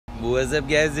What's up,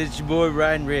 guys? It's your boy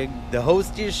Ryan Rigg, the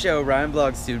host of your show, Ryan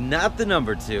Vlogs 2, not the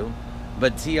number 2,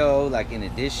 but TO, like in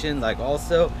addition, like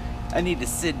also, I need to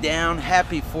sit down.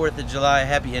 Happy 4th of July,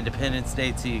 happy Independence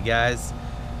Day to you guys.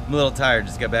 I'm a little tired,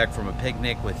 just got back from a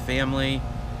picnic with family.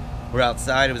 We're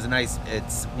outside, it was a nice,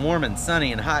 it's warm and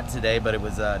sunny and hot today, but it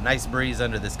was a nice breeze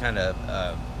under this kind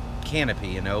of canopy,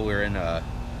 you know. We're in a,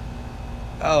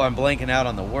 oh, I'm blanking out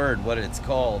on the word, what it's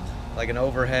called. Like an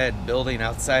overhead building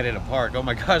outside at a park. Oh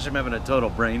my gosh, I'm having a total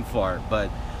brain fart.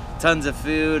 But tons of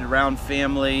food, around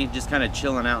family, just kind of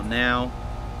chilling out now.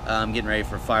 I'm getting ready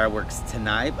for fireworks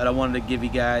tonight, but I wanted to give you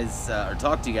guys, or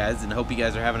talk to you guys, and hope you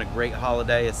guys are having a great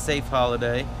holiday, a safe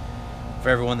holiday for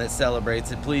everyone that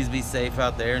celebrates it. Please be safe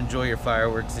out there, enjoy your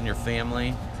fireworks and your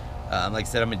family. Like I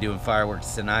said, I'm gonna be doing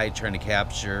fireworks tonight, trying to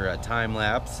capture a time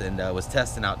lapse, and was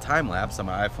testing out time lapse on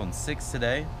my iPhone 6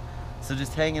 today. So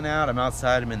just hanging out, I'm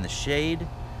outside, I'm in the shade,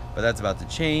 but that's about to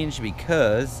change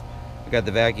because I got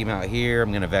the vacuum out here.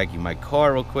 I'm gonna vacuum my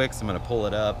car real quick, so I'm gonna pull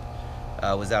it up.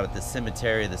 Was out at the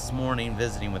cemetery this morning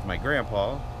visiting with my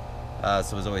grandpa,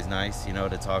 so it was always nice, you know,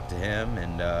 to talk to him,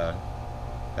 and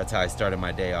that's how I started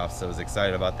my day off, so I was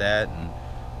excited about that. And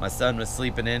my son was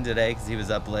sleeping in today because he was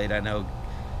up late, I know,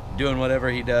 doing whatever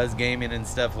he does, gaming and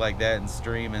stuff like that and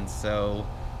streaming, so.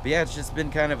 But yeah, it's just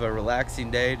been kind of a relaxing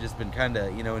day, just been kind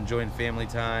of, you know, enjoying family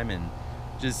time, and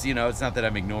just, you know, it's not that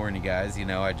I'm ignoring you guys, you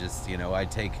know, I just, you know, I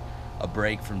take a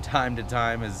break from time to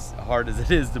time, as hard as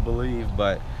it is to believe.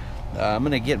 But I'm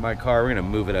gonna get my car, we're gonna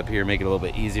move it up here, make it a little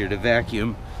bit easier to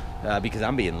vacuum, because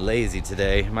I'm being lazy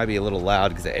today. It might be a little loud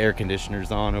because the air conditioner's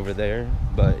on over there,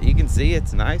 but you can see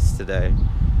it's nice today.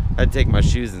 I'd take my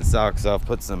shoes and socks off,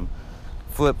 put some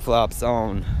flip-flops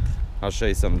on. I'll show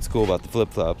you something cool about the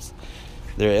flip-flops.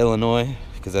 They're Illinois,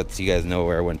 because that's, you guys know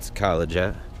where I went to college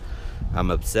at.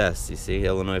 I'm obsessed, you see,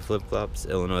 Illinois flip-flops,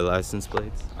 Illinois license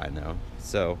plates, I know.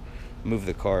 So, move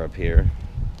the car up here.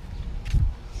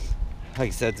 Like I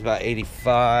said, it's about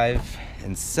 85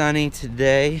 and sunny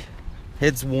today.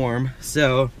 It's warm,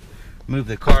 so move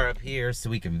the car up here so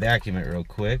we can vacuum it real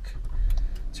quick.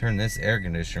 Turn this air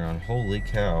conditioner on, holy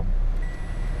cow.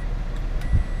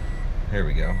 There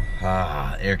we go,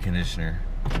 air conditioner.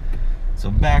 So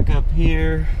back up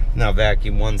here, and I'll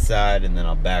vacuum one side, and then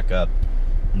I'll back up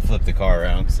and flip the car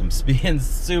around because I'm being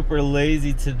super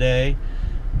lazy today.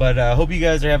 But I hope you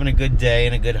guys are having a good day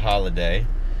and a good holiday.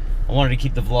 I wanted to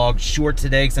keep the vlog short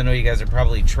today because I know you guys are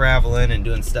probably traveling and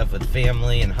doing stuff with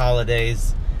family and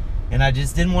holidays. And I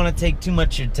just didn't want to take too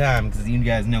much of your time because you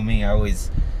guys know me, I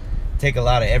always take a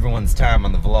lot of everyone's time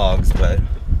on the vlogs, but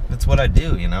that's what I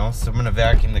do, you know. So I'm going to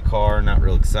vacuum the car, not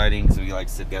real exciting because we, like I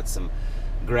said, got some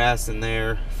grass in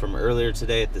there from earlier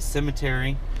today at the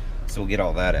cemetery, so we'll get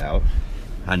all that out.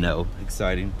 I know,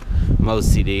 exciting. I'm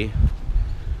OCD.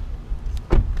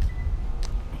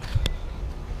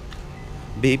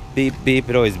 Beep, beep, beep.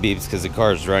 It always beeps because the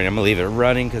car's running. I'm gonna leave it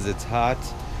running because it's hot.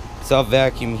 So I'll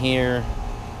vacuum here.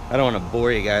 I don't want to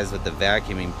bore you guys with the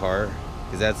vacuuming part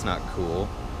because that's not cool.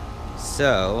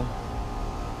 So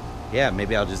yeah,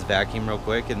 maybe I'll just vacuum real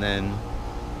quick and then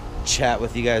chat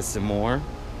with you guys some more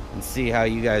and see how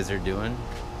you guys are doing.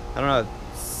 I don't know,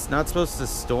 it's not supposed to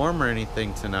storm or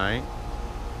anything tonight,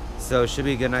 so it should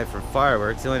be a good night for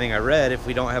fireworks. The only thing I read, if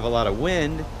we don't have a lot of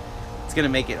wind, it's gonna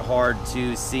make it hard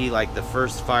to see like the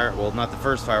first fire, well, not the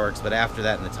first fireworks, but after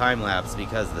that in the time lapse,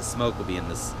 because the smoke will be in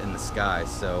the sky.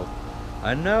 So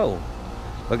I know.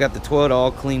 I got the toilet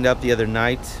all cleaned up the other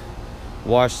night,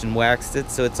 washed and waxed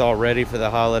it, so it's all ready for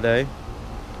the holiday.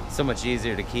 So much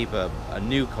easier to keep a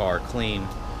new car clean.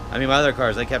 I mean, my other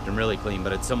cars, I kept them really clean,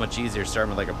 but it's so much easier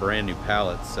starting with like a brand new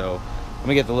pallet. So I'm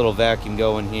gonna get the little vacuum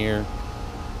going here.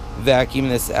 Vacuum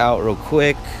this out real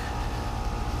quick.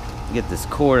 Get this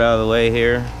cord out of the way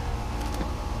here.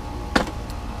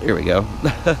 Here we go.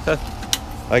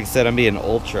 Like I said, I'm being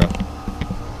ultra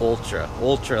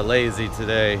lazy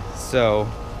today. So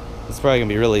it's probably gonna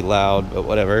be really loud, but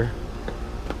whatever.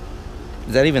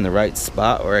 Is that even the right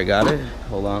spot where I got it?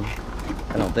 Hold on.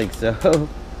 I don't think so.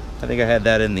 I think I had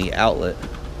that in the outlet.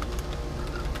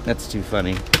 That's too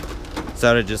funny. So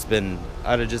I'd have just been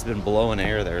blowing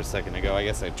air there a second ago. I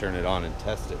guess I'd turn it on and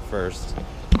test it first.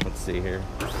 Let's see here.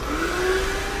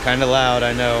 Kind of loud,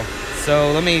 I know.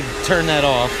 So let me turn that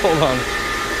off. Hold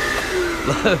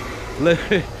on.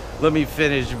 Let me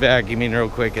finish vacuuming real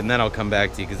quick, and then I'll come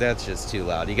back to you because that's just too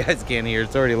loud. You guys can't hear.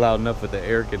 It's already loud enough with the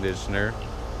air conditioner.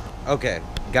 Okay,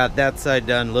 got that side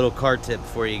done. Little car tip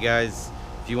for you guys.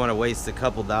 If you want to waste a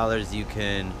couple dollars, you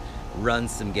can run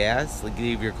some gas,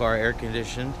 leave your car air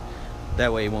conditioned.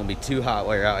 That way it won't be too hot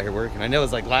while you're out here working. I know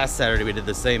it's like last Saturday we did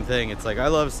the same thing. It's like, I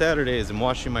love Saturdays and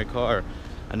washing my car.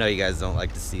 I know you guys don't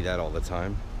like to see that all the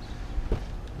time.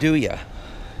 do ya?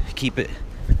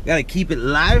 Gotta keep it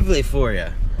lively for ya.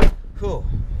 Cool.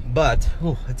 But,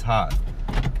 oh, it's hot.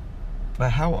 But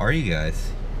how are you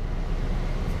guys?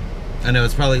 I know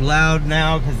it's probably loud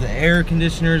now because the air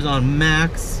conditioner's on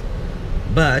max.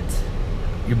 But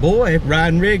your boy,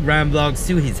 Ryan Rig, Ryan Vlogs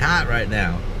 2, he's hot right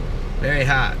now. Very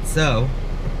hot. So,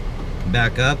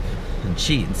 back up and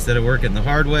cheat. Instead of working the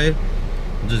hard way,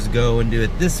 we'll just go and do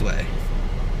it this way.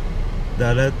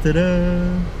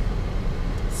 Da-da-da-da.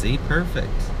 See,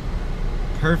 perfect.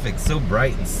 Perfect, so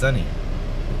bright and sunny.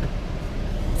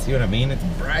 See what I mean? It's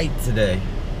bright today.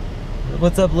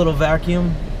 What's up, little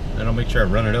vacuum? And I'll make sure I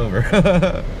run it over.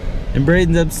 And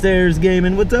Braden's upstairs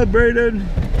gaming. What's up, Braden?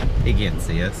 He can't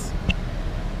see us.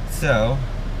 So,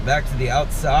 back to the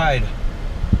outside.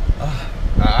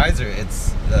 My eyes are,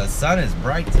 the sun is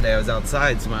bright today. I was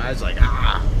outside, so my eyes are like,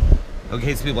 ah. In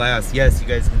case people ask, yes, you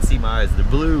guys can see my eyes. They're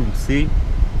blue, see?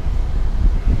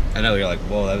 I know, you're like,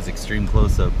 whoa, that was extreme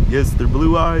close-up. Yes, they're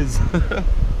blue eyes. I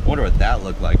wonder what that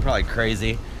looked like. Probably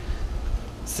crazy.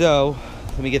 So,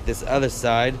 let me get this other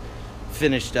side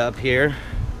finished up here.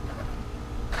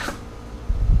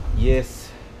 Yes.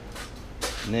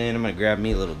 And then I'm gonna grab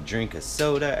me a little drink of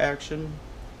soda action.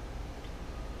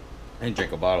 I didn't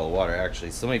drink a bottle of water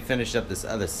actually. So let me finish up this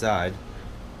other side.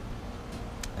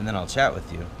 And then I'll chat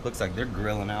with you. Looks like they're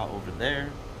grilling out over there.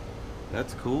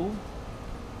 That's cool.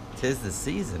 'Tis the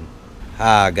season.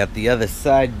 Got the other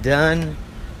side done.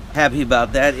 Happy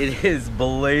about that. It is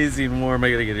blazing warm.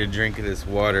 I gotta get a drink of this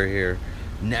water here.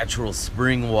 Natural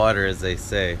spring water, as they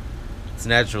say. It's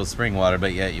natural spring water,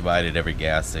 but yet you buy it at every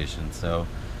gas station. So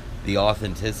the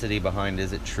authenticity behind,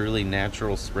 is it truly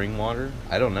natural spring water?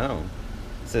 I don't know.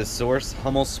 It says source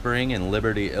Hummel Spring in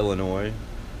Liberty, Illinois.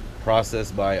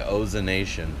 Processed by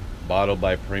Ozonation. Bottled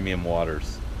by Premium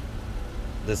Waters.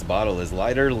 This bottle is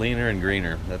lighter, leaner, and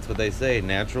greener. That's what they say.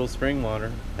 Natural spring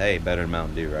water. Hey, better than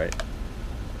Mountain Dew, right?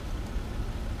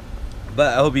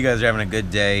 But I hope you guys are having a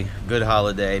good day, good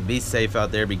holiday. Be safe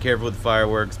out there. Be careful with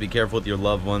fireworks. Be careful with your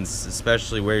loved ones,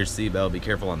 especially wear your seatbelt. Be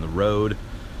careful on the road.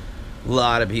 A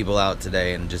lot of people out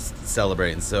today and just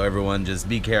celebrating. So everyone, just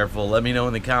be careful. Let me know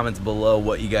in the comments below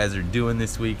what you guys are doing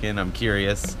this weekend. I'm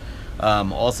curious.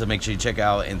 Also, make sure you check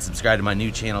out and subscribe to my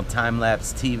new channel, Time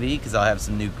Lapse TV, because I'll have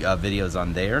some new videos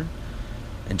on there.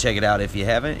 And check it out if you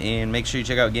haven't. And make sure you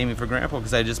check out Gaming for Grandpa,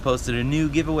 because I just posted a new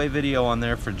giveaway video on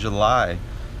there for July.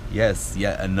 Yes,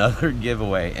 yet another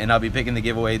giveaway. And I'll be picking the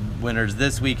giveaway winners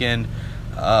this weekend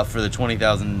for the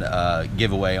 20,000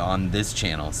 giveaway on this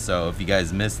channel. So if you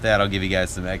guys missed that, I'll give you guys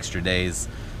some extra days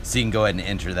so you can go ahead and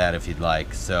enter that if you'd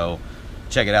like. So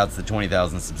check it out. It's the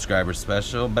 20,000 subscriber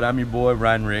special. But I'm your boy,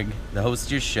 Ryan Rig, the host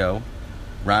of your show,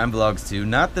 Ryan Vlogs 2,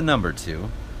 not the number 2.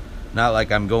 Not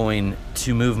like I'm going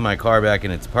to move my car back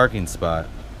in its parking spot.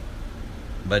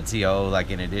 But TO, like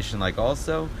in addition, like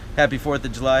also, happy 4th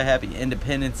of July, happy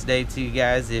Independence Day to you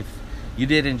guys. If you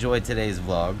did enjoy today's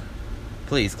vlog,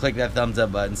 please click that thumbs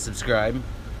up button, subscribe.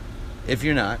 If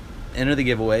you're not, enter the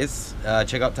giveaways.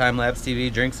 Check out Time Lapse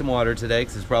TV, drink some water today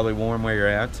because it's probably warm where you're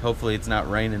at. Hopefully it's not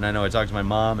raining. I know I talked to my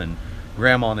mom and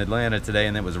grandma in Atlanta today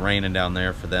and it was raining down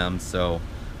there for them, so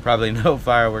probably no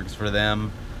fireworks for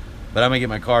them. But I'm gonna get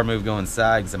my car moved, go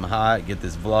inside because I'm hot, get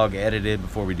this vlog edited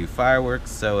before we do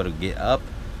fireworks so it'll get up.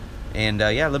 And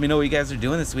yeah, let me know what you guys are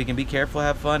doing this week and be careful,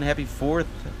 have fun, happy 4th,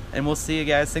 and we'll see you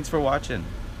guys. Thanks for watching.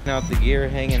 Out the gear,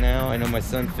 hanging out. I know my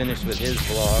son finished with his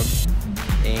vlog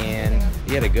and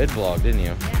he had a good vlog, didn't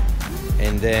you?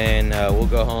 And then we'll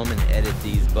go home and edit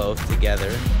these both together,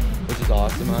 which is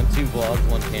awesome. On 2 vlogs,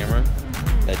 1 camera.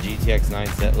 That GTX 9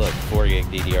 set, look, 4 gig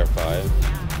DDR5.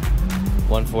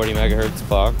 140 megahertz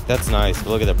clock. That's nice, but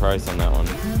look at the price on that one.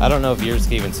 I don't know if yours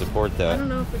can even support that. I don't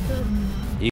know if it could.